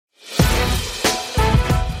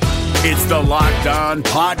It's the Locked On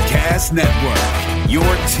Podcast Network, your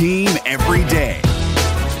team every day.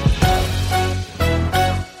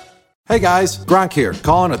 Hey guys, Gronk here,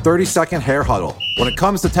 calling a 30-second hair huddle. When it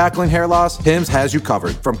comes to tackling hair loss, Hims has you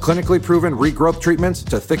covered. From clinically proven regrowth treatments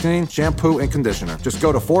to thickening, shampoo, and conditioner. Just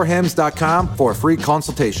go to 4hims.com for a free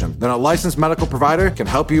consultation. Then a licensed medical provider can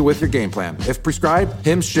help you with your game plan. If prescribed,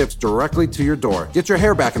 Hims ships directly to your door. Get your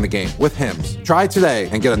hair back in the game with Hims. Try today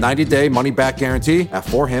and get a 90-day money-back guarantee at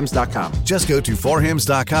 4hims.com. Just go to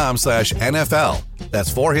 4hims.com/NFL.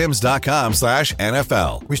 That's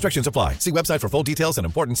 4hims.com/NFL. Restrictions apply. See website for full details and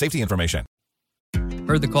important safety information.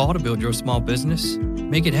 Heard the call to build your small business?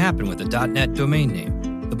 Make it happen with a .net domain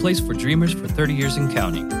name, the place for dreamers for 30 years and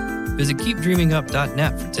counting. Visit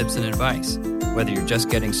keepdreamingup.net for tips and advice, whether you're just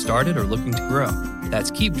getting started or looking to grow. That's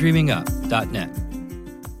keepdreamingup.net.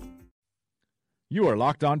 You are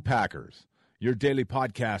Locked On Packers, your daily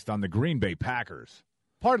podcast on the Green Bay Packers,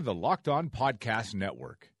 part of the Locked On Podcast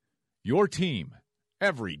Network, your team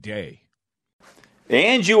every day.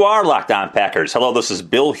 And you are Locked On Packers. Hello, this is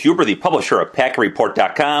Bill Huber, the publisher of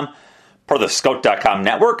PackerReport.com, part of the Scout.com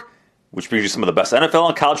network, which brings you some of the best NFL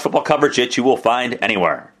and college football coverage that you will find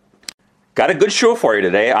anywhere. Got a good show for you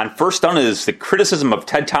today. On first down is the criticism of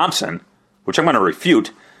Ted Thompson, which I'm going to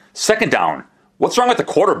refute. Second down, what's wrong with the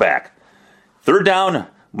quarterback? Third down,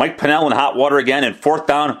 Mike Pennell in hot water again. And fourth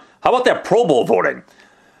down, how about that Pro Bowl voting?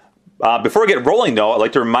 Before we get rolling, though, I'd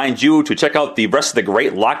like to remind you to check out the rest of the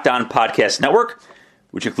great Locked On Podcast Network,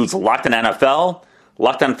 which includes Locked On NFL,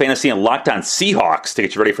 Locked On Fantasy, and Locked On Seahawks to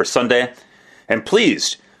get you ready for Sunday. And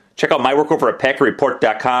please, check out my work over at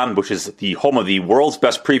PackerReport.com, which is the home of the world's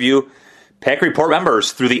best preview. Packer Report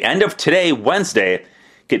members, through the end of today, Wednesday,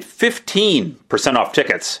 get 15% off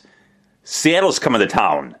tickets. Seattle's coming to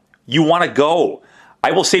town. You want to go.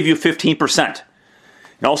 I will save you 15%.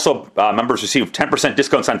 And also, members receive 10%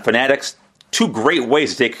 discounts on Fanatics. Two great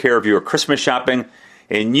ways to take care of your Christmas shopping.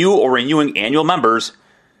 And new or renewing annual members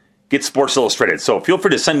get Sports Illustrated. So feel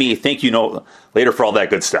free to send me a thank you note later for all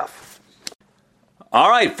that good stuff. All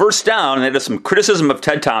right, first down, and that is some criticism of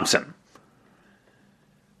Ted Thompson.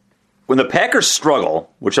 When the Packers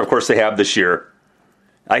struggle, which of course they have this year,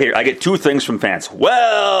 I get two things from fans.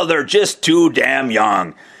 Well, they're just too damn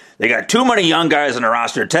young. They got too many young guys on the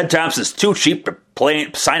roster. Ted Thompson's too cheap to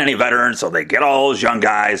sign any veterans, so they get all those young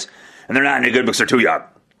guys, and they're not any good because they're too young.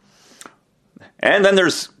 And then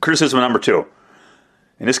there's criticism number two.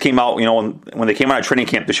 And this came out, when they came out of training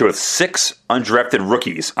camp this year with 6 undrafted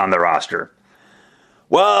rookies on the roster.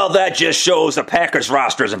 Well, that just shows the Packers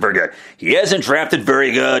roster isn't very good. He hasn't drafted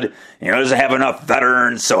very good. Doesn't have enough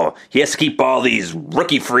veterans, so he has to keep all these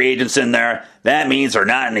rookie free agents in there. That means they're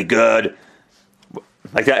not any good.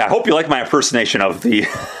 Like that. I hope you like my impersonation of the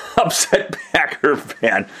upset Packer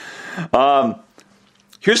fan.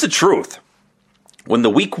 Here's the truth. When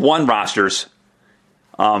the Week 1 rosters,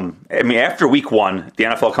 after Week 1, the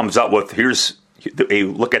NFL comes out with, here's a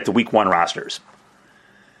look at the Week 1 rosters.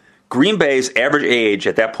 Green Bay's average age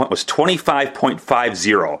at that point was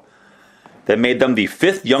 25.50. That made them the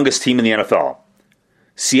 5th youngest team in the NFL.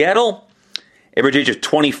 Seattle, average age of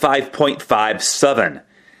 25.57.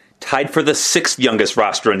 Tied for the 6th youngest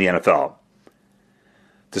roster in the NFL.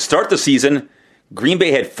 To start the season, Green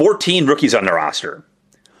Bay had 14 rookies on their roster.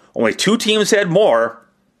 Only 2 teams had more.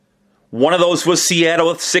 One of those was Seattle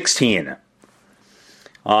with 16.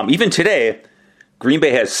 Even today, Green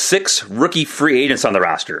Bay has 6 rookie free agents on the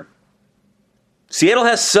roster. Seattle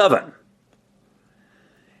has 7.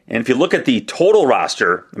 And if you look at the total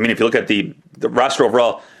roster, if you look at the roster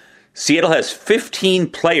overall, Seattle has 15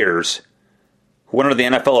 players who went under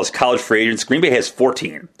the NFL as college free agents. Green Bay has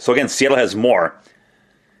 14. So again, Seattle has more.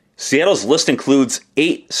 Seattle's list includes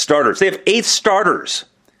 8 starters. They have 8 starters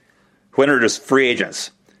who entered as free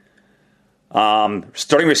agents.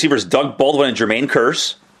 Starting receivers Doug Baldwin and Jermaine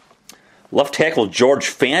Kearse. Left tackle George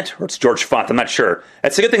Fant, or it's George Font, I'm not sure.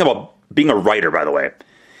 That's the good thing about being a writer, by the way,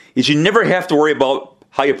 is you never have to worry about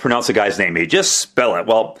how you pronounce a guy's name. You just spell it.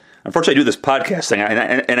 Well, unfortunately, I do this podcast thing,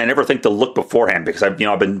 and I never think to look beforehand because I've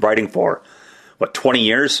been writing for 20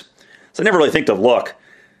 years, so I never really think to look.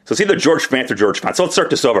 So it's either George Fant or George Font. So let's start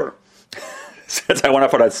this over, since I went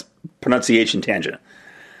off on a pronunciation tangent.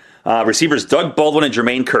 Receivers Doug Baldwin and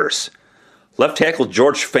Jermaine Kearse. Left tackle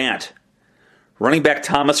George Fant. Running back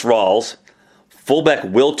Thomas Rawls. Fullback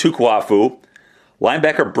Will Tukuafu.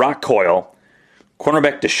 Linebacker Brock Coyle.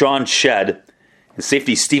 Cornerback Deshaun Shedd. And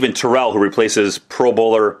safety Stephen Terrell, who replaces Pro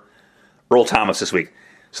Bowler Earl Thomas this week.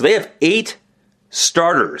 So they have 8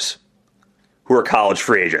 starters who are college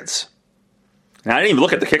free agents. Now, I didn't even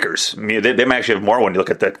look at the kickers. They might actually have more when you look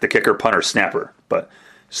at the kicker, punter, snapper. But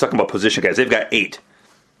just talking about position guys, they've got 8.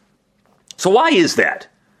 So why is that?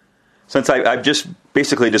 Since I've just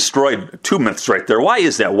basically destroyed 2 myths right there, why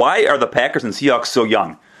is that? Why are the Packers and Seahawks so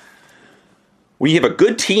young? When you have a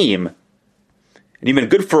good team, and you've been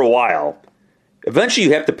good for a while, eventually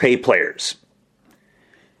you have to pay players.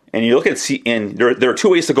 And you look at, and there are two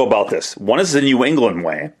ways to go about this. One is the New England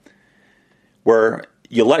way, where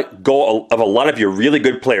you let go of a lot of your really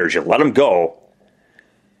good players. You let them go,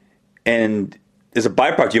 and as a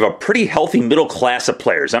byproduct, you have a pretty healthy middle class of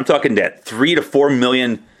players. I'm talking that 3 to 4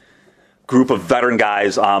 million group of veteran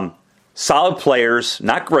guys, solid players,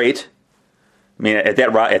 not great. I mean, at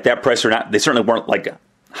that price, they certainly weren't like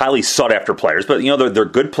highly sought after players, but they're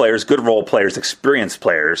good players, good role players, experienced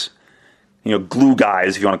players. Glue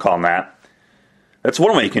guys, if you want to call them that. That's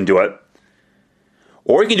one way you can do it.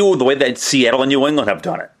 Or you can do it the way that Seattle and New England have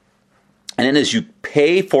done it. And then as you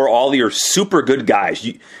pay for all your super good guys,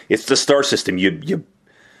 it's the star system. You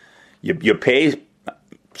pay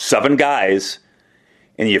 7 guys,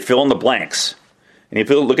 and you fill in the blanks. And if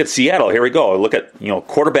you look at Seattle, here we go. Look at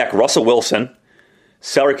quarterback Russell Wilson,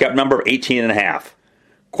 salary cap number of 18.5.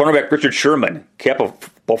 Cornerback Richard Sherman, cap of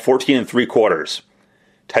about 14 3/4.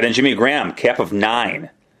 Tight end Jimmy Graham, cap of 9.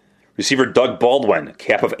 Receiver Doug Baldwin,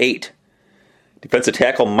 cap of 8. Defensive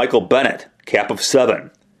tackle Michael Bennett, cap of 7.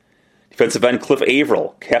 Defensive end Cliff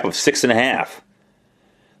Averill, cap of 6.5.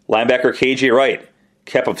 Linebacker KJ Wright,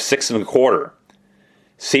 cap of 6 1/4.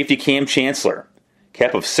 Safety Cam Chancellor,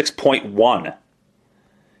 cap of 6.1.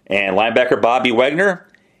 And linebacker Bobby Wagner,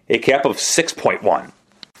 a cap of 6.1.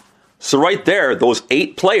 So right there, those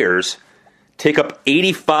 8 players take up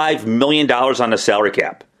 $85 million on the salary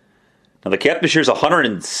cap. Now the cap this year is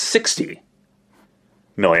 $160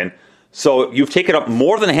 million. So you've taken up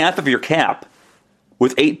more than half of your cap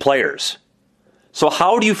with 8 players. So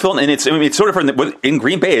how do you fill? And it's sort of in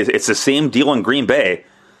Green Bay. It's the same deal in Green Bay,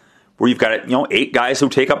 where you've got 8 guys who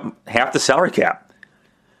take up half the salary cap.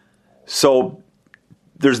 So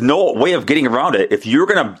there's no way of getting around it. If you're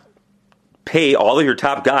going to pay all of your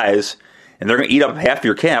top guys and they're going to eat up half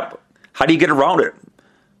your cap, how do you get around it?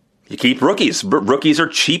 You keep rookies. Rookies are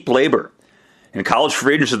cheap labor. And college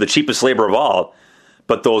free agents are the cheapest labor of all.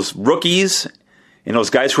 But those rookies and those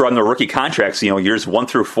guys who are on their rookie contracts, years 1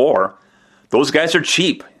 through 4, those guys are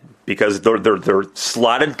cheap because they're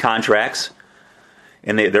slotted contracts,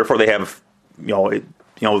 and therefore they have the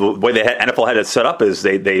way the NFL had it set up is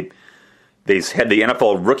they had the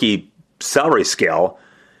NFL rookie salary scale,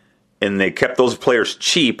 and they kept those players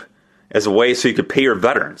cheap as a way so you could pay your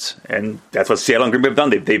veterans. And that's what Seattle and Green Bay have done.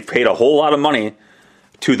 They've paid a whole lot of money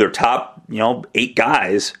to their top 8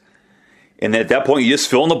 guys, and at that point you just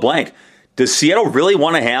fill in the blank. Does Seattle really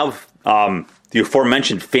want to have the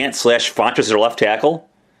aforementioned Fant/Fontes as their left tackle?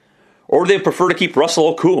 Or do they prefer to keep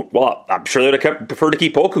Russell Okung? Well, I'm sure they'd prefer to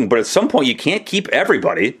keep Okung, but at some point you can't keep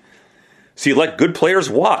everybody. So you let good players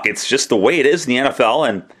walk. It's just the way it is in the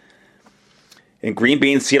NFL, and Green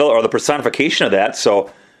Bay and Seattle are the personification of that. So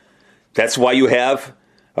that's why you have,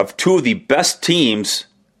 of 2 of the best teams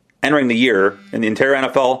entering the year in the entire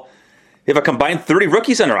NFL, they have a combined 30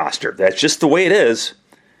 rookies on the roster. That's just the way it is.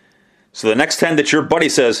 So the next time that your buddy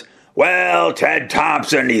says, well, Ted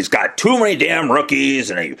Thompson, he's got too many damn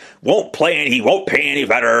rookies, and he won't pay any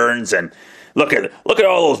veterans, and look at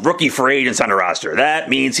all those rookie free agents on the roster. That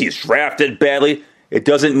means he's drafted badly. It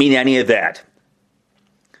doesn't mean any of that.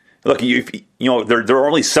 Look, there are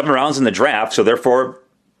only 7 rounds in the draft, so therefore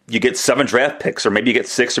you get 7 draft picks, or maybe you get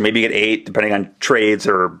 6, or maybe you get 8, depending on trades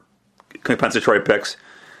or compensatory picks.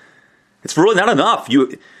 It's really not enough.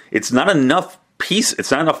 It's not enough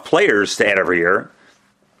players to add every year.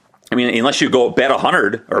 I mean, unless you go bet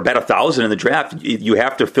 100 or bet 1,000 in the draft, you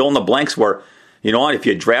have to fill in the blanks where, if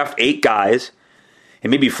you draft 8 guys and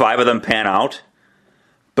maybe 5 of them pan out,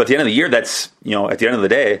 but at the end of the year, that's, at the end of the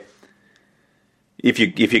day, if you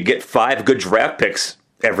get 5 good draft picks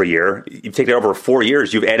every year, you take that over 4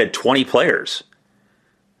 years, you've added 20 players.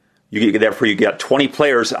 Therefore, you get 20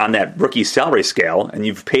 players on that rookie salary scale, and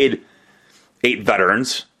you've paid 8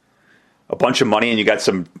 veterans a bunch of money, and you got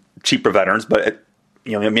some cheaper veterans, but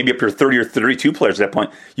maybe up your 30 or 32 players at that point.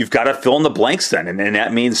 You've got to fill in the blanks then, and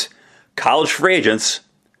that means college free agents,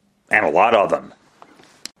 and a lot of them.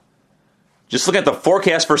 Just looking at the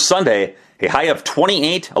forecast for Sunday, a high of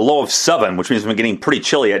 28, a low of 7, which means we're getting pretty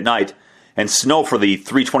chilly at night, and snow for the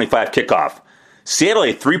 3:25 kickoff. Seattle,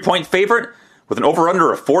 a 3-point favorite with an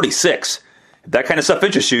over-under of 46. If that kind of stuff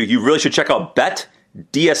interests you, you really should check out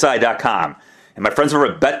BetDSI.com. And my friends over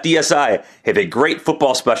at BetDSI have a great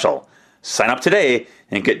football special. Sign up today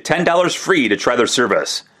and get $10 free to try their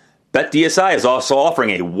service. BetDSI is also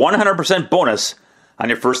offering a 100% bonus on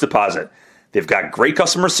your first deposit. They've got great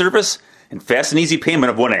customer service and fast and easy payment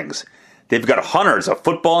of winnings. They've got hundreds of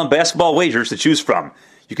football and basketball wagers to choose from.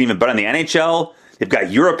 You can even bet on the NHL. They've got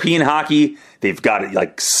European hockey. They've got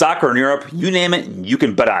like soccer in Europe. You name it, and you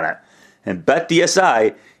can bet on it. And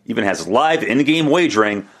BetDSI even has live in-game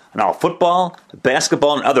wagering on all football,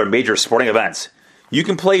 basketball, and other major sporting events. You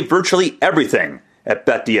can play virtually everything at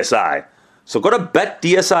BetDSI. So go to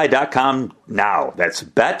BetDSI.com now. That's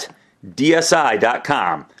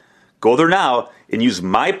BetDSI.com. Go there now and use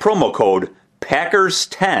my promo code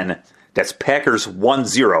Packers10, that's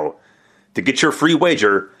Packers10, to get your free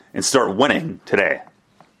wager and start winning today.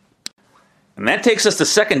 And that takes us to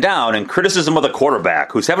second down and criticism of the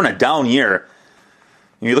quarterback, who's having a down year.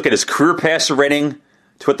 You look at his career passer rating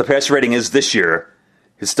to what the passer rating is this year.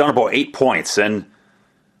 It's down about 8 points. And,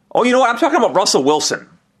 oh, you know what? I'm talking about Russell Wilson,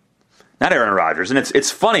 not Aaron Rodgers. And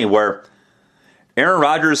it's funny where Aaron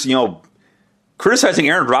Rodgers, criticizing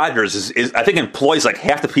Aaron Rodgers is I think employs like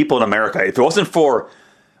half the people in America. If it wasn't for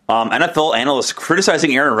NFL analysts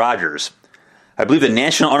criticizing Aaron Rodgers, I believe the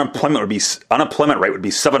national unemployment rate would be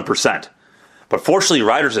 7%. But fortunately,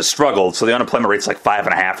 Rodgers has struggled, so the unemployment rate's like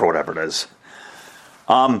 5.5% or whatever it is.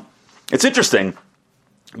 It's interesting.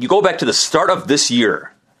 You go back to the start of this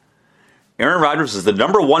year. Aaron Rodgers is the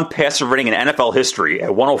number one passer rating in NFL history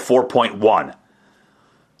at 104.1.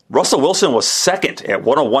 Russell Wilson was second at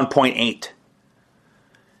 101.8.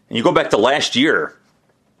 And you go back to last year,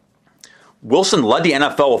 Wilson led the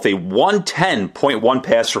NFL with a 110.1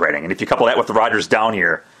 passer rating. And if you couple that with the Rodgers down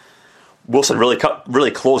year, Wilson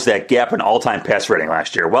really closed that gap in all-time passer rating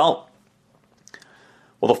last year. Well,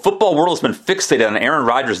 the football world has been fixated on Aaron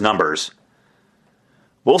Rodgers' numbers.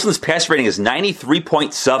 Wilson's passer rating is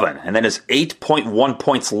 93.7, and that is 8.1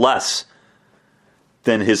 points less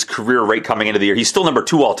than his career rate coming into the year. He's still number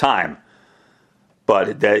 2 all time,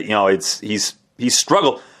 but that he's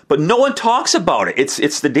struggled. But no one talks about it.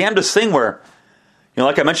 It's the damnedest thing where,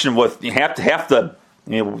 like I mentioned, with half the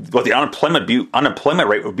what the unemployment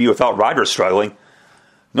rate would be without Rodgers struggling.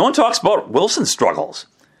 No one talks about Wilson's struggles.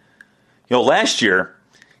 Last year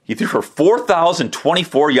he threw for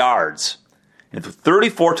 4,024 yards and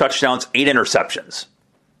 34 touchdowns, 8 interceptions.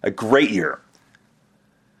 A great year.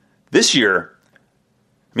 This year,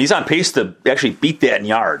 he's on pace to actually beat that in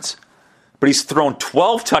yards. But he's thrown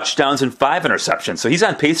 12 touchdowns and 5 interceptions. So he's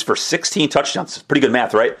on pace for 16 touchdowns. Pretty good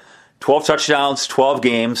math, right? 12 touchdowns, 12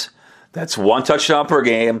 games. That's 1 touchdown per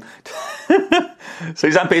game. So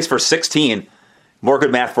he's on pace for 16. More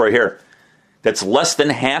good math for you here. That's less than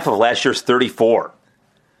half of last year's 34.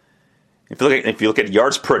 If you look at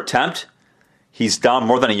yards per attempt, he's down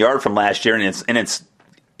more than a yard from last year. And it's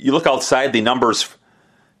you look outside the numbers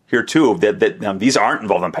here too. That these aren't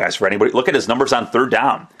involved in pass rating. But look at his numbers on third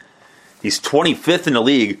down. He's 25th in the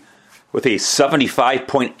league with a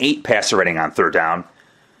 75.8 passer rating on third down.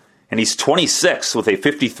 And he's 26th with a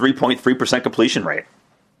 53.3% completion rate.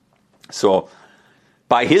 So,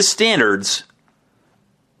 by his standards,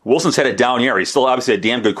 Wilson's had a down year. He's still obviously a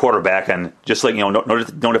damn good quarterback, and just like no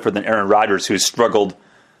different than Aaron Rodgers, who's struggled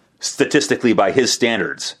statistically by his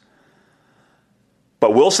standards.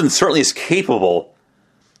 But Wilson certainly is capable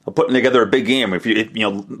of putting together a big game. If you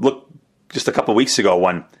look just a couple weeks ago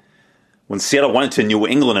when Seattle went to New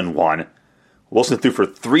England and won, Wilson threw for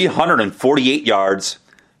 348 yards,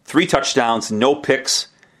 3 touchdowns, no picks,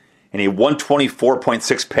 and a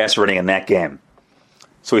 124.6 passer rating in that game.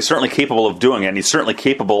 So he's certainly capable of doing it, and he's certainly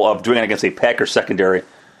capable of doing it against a Packers secondary,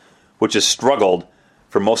 which has struggled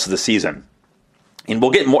for most of the season. And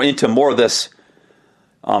we'll get into more of this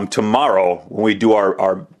tomorrow when we do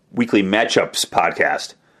our weekly matchups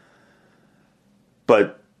podcast.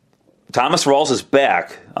 But Thomas Rawls is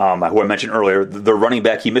back, who I mentioned earlier. The running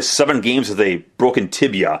back, he missed 7 games with a broken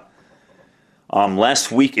tibia.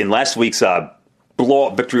 Last week's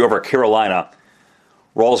blowout victory over Carolina,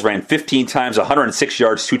 Rawls ran 15 times, 106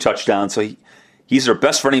 yards, 2 touchdowns. So he's their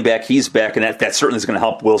best running back. He's back, and that certainly is going to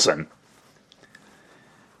help Wilson.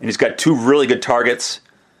 And he's got 2 really good targets.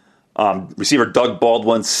 Receiver Doug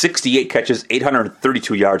Baldwin, 68 catches,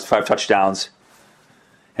 832 yards, 5 touchdowns.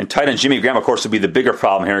 And tight end Jimmy Graham, of course, would be the bigger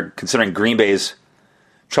problem here, considering Green Bay's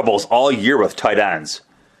troubles all year with tight ends.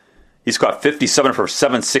 He's caught 57 for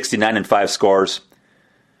 769 and 5 scores.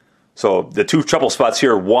 So the 2 trouble spots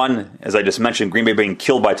here, one, as I just mentioned, Green Bay being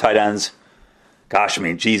killed by tight ends. Gosh,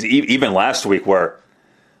 even last week where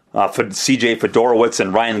C.J. Fedorowicz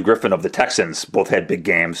and Ryan Griffin of the Texans both had big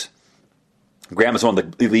games. Graham is one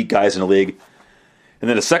of the elite guys in the league. And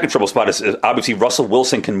then the second trouble spot is obviously Russell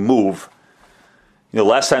Wilson can move.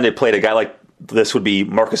 Last time they played a guy like this would be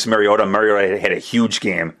Marcus Mariota. Mariota had a huge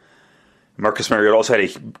game. Marcus Mariota also had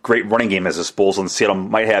a great running game as a disposal, and Seattle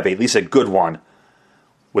might have at least a good one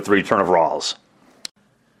with the return of Rawls.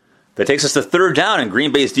 That takes us to third down, and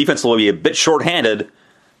Green Bay's defense will be a bit shorthanded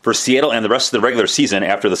for Seattle and the rest of the regular season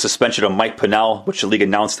after the suspension of Mike Pennel, which the league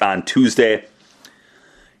announced on Tuesday.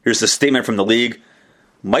 Here's the statement from the league.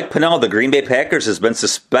 Mike Pennel of the Green Bay Packers has been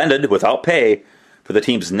suspended without pay for the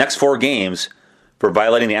team's next 4 games for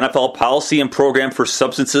violating the NFL policy and program for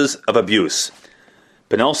substances of abuse.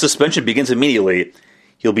 Pennell's suspension begins immediately.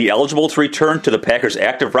 He'll be eligible to return to the Packers'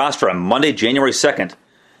 active roster on Monday, January 2nd,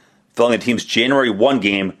 following the team's January 1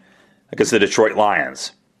 game against the Detroit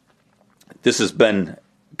Lions. This has been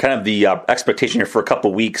kind of the expectation here for a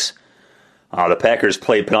couple weeks. The Packers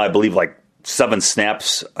played Pennell, I believe, like 7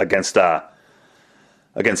 snaps against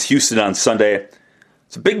Houston on Sunday.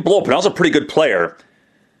 It's a big blow. Pennell's a pretty good player.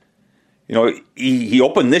 You know, he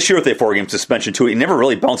opened this year with a 4-game suspension, too. He never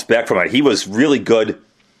really bounced back from it. He was really good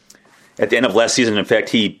at the end of last season. In fact,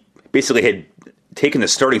 he basically had taken the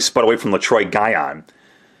starting spot away from LaTroy Guion.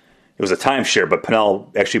 It was a timeshare, but Pennell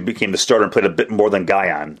actually became the starter and played a bit more than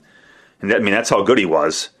Guion. And that's how good he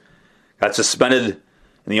was. Got suspended in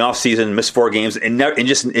the offseason, missed 4 games, and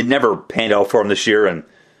it never panned out for him this year. And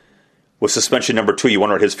with suspension number 2, you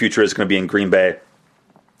wonder what his future is going to be in Green Bay.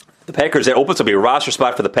 The Packers, it opens up a roster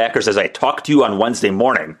spot for the Packers as I talk to you on Wednesday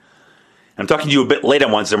morning. I'm talking to you a bit late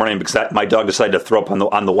on Wednesday morning because my dog decided to throw up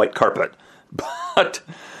on the white carpet. But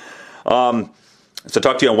so I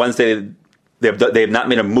talked to you on Wednesday. They have not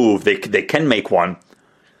made a move. They can make one.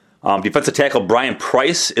 Defensive tackle Brian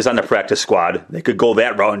Price is on the practice squad. They could go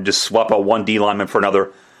that route and just swap out one D lineman for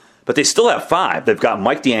another. But they still have 5. They've got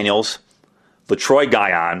Mike Daniels, LaTroy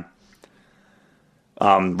Guion,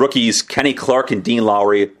 rookies Kenny Clark and Dean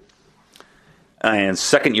Lowry, and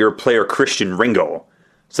second-year player Christian Ringo.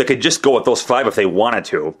 So they could just go with those 5 if they wanted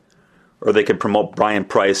to, or they could promote Brian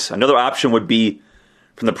Price. Another option would be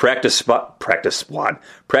from the practice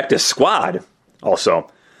squad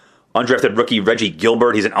also. Undrafted rookie Reggie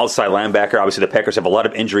Gilbert. He's an outside linebacker. Obviously, the Packers have a lot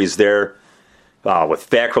of injuries there, with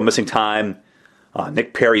Fackrell missing time,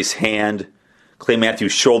 Nick Perry's hand, Clay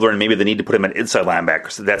Matthews' shoulder, and maybe the need to put him at inside linebacker.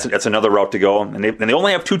 So that's another route to go. And they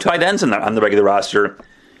only have 2 tight ends on the regular roster.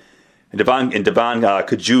 And Devon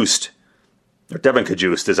Cajuste, or Devin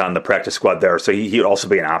Cajuste, is on the practice squad there, so he would also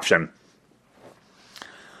be an option.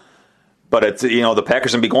 But it's, the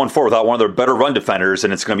Packers are going to be going forward without one of their better run defenders,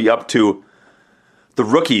 and it's going to be up to the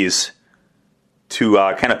rookies to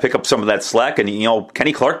kind of pick up some of that slack. And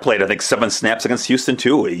Kenny Clark played, I think, 7 snaps against Houston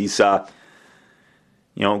too. He's it's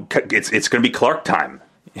going to be Clark time.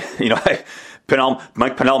 Mike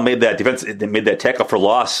Pennell made that tackle for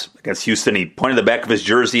loss against Houston. He pointed the back of his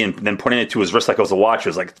jersey and then pointed it to his wrist like it was a watch. It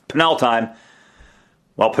was like, Pennell time.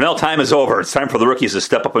 Well, Pennell time is over. It's time for the rookies to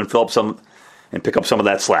step up and fill up some and pick up some of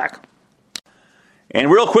that slack. And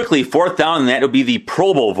real quickly, 4th down, and that would be the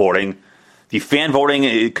Pro Bowl voting. The fan voting,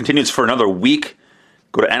 it continues for another week.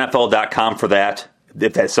 Go to NFL.com for that,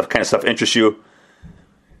 if that kind of stuff interests you.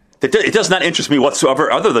 It does not interest me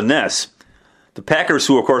whatsoever, other than this. The Packers,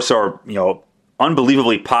 who, of course, are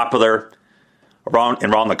unbelievably popular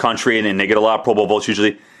around the country, and they get a lot of Pro Bowl votes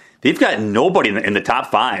usually, they've got nobody in the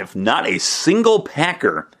top 5, not a single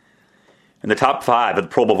Packer in the top 5 of the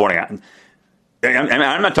Pro Bowl voting.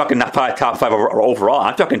 I'm not talking top 5 overall.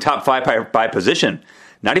 I'm talking top 5 by position.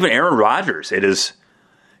 Not even Aaron Rodgers. It is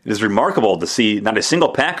remarkable to see not a single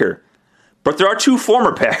Packer. But there are 2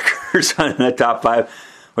 former Packers in the top 5,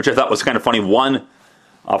 which I thought was kind of funny. One,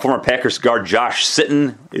 former Packers guard Josh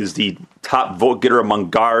Sitton is the top vote getter among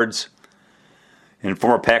guards. And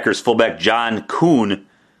former Packers fullback John Kuhn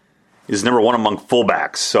is number 1 among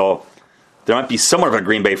fullbacks. So there might be somewhat of a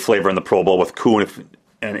Green Bay flavor in the Pro Bowl with Kuhn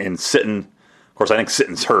and Sitton. Of course, I think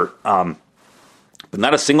Sitton's hurt. But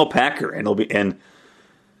not a single Packer. And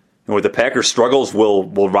with the Packers' struggles,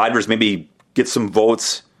 will Rodgers maybe get some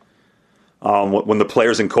votes when the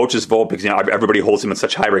players and coaches vote? Because everybody holds him in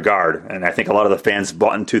such high regard. And I think a lot of the fans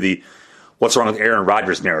bought into the what's wrong with Aaron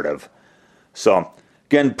Rodgers narrative. So,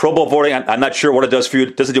 again, Pro Bowl voting, I'm not sure what it does for you.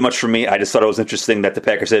 It doesn't do much for me. I just thought it was interesting that the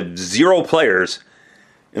Packers have 0 players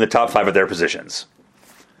in the top 5 of their positions.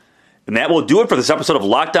 And that will do it for this episode of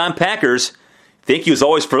Locked On Packers. Thank you as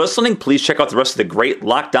always for listening. Please check out the rest of the great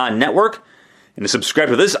Locked On Network and to subscribe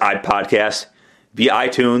to this podcast via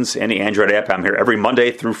iTunes and the Android app. I'm here every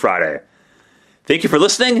Monday through Friday. Thank you for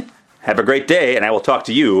listening. Have a great day, and I will talk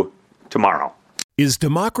to you tomorrow. Is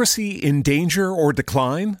democracy in danger or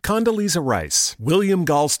decline? Condoleezza Rice, William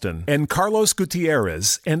Galston, and Carlos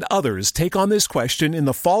Gutierrez and others take on this question in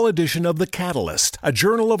the fall edition of The Catalyst, a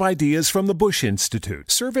journal of ideas from the Bush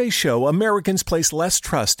Institute. Surveys show Americans place less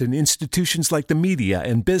trust in institutions like the media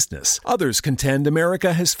and business. Others contend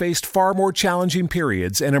America has faced far more challenging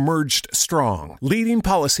periods and emerged strong. Leading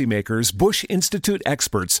policymakers, Bush Institute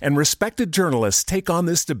experts, and respected journalists take on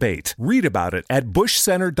this debate. Read about it at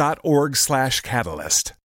bushcenter.org/catalyst.